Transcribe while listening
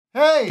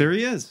Hey! There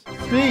he is.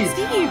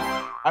 Steve.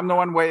 I'm the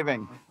one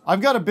waving.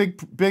 I've got a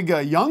big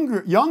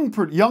younger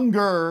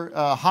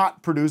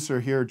hot producer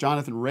here,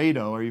 Jonathan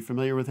Rado. Are you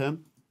familiar with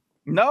him?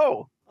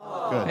 No.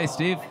 Good. Hey,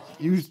 Steve.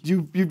 You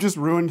just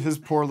ruined his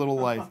poor little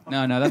life.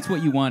 No, that's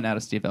what you want out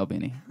of Steve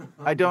Albini.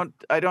 I don't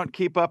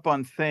keep up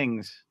on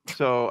things.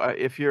 So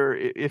if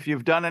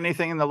you've done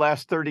anything in the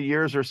last 30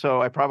 years or so,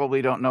 I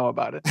probably don't know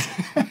about it.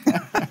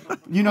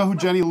 You know who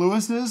Jenny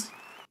Lewis is?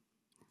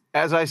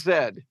 As I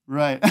said.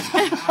 Right.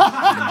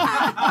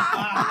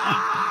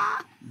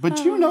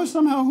 But you know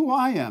somehow who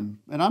I am,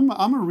 and I'm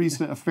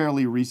a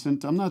fairly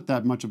recent. I'm not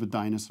that much of a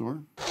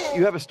dinosaur.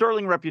 You have a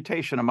sterling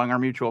reputation among our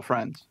mutual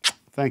friends.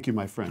 Thank you,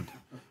 my friend.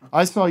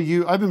 I saw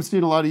you. I've been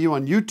seeing a lot of you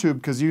on YouTube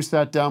because you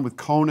sat down with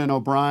Conan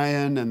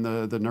O'Brien and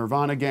the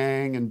Nirvana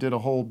gang and did a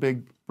whole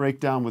big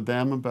breakdown with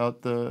them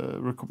about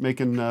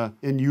making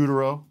In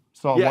Utero.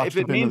 So yeah, if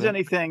it means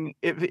anything,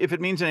 if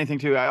it means anything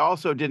to you, I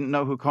also didn't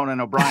know who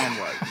Conan O'Brien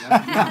was.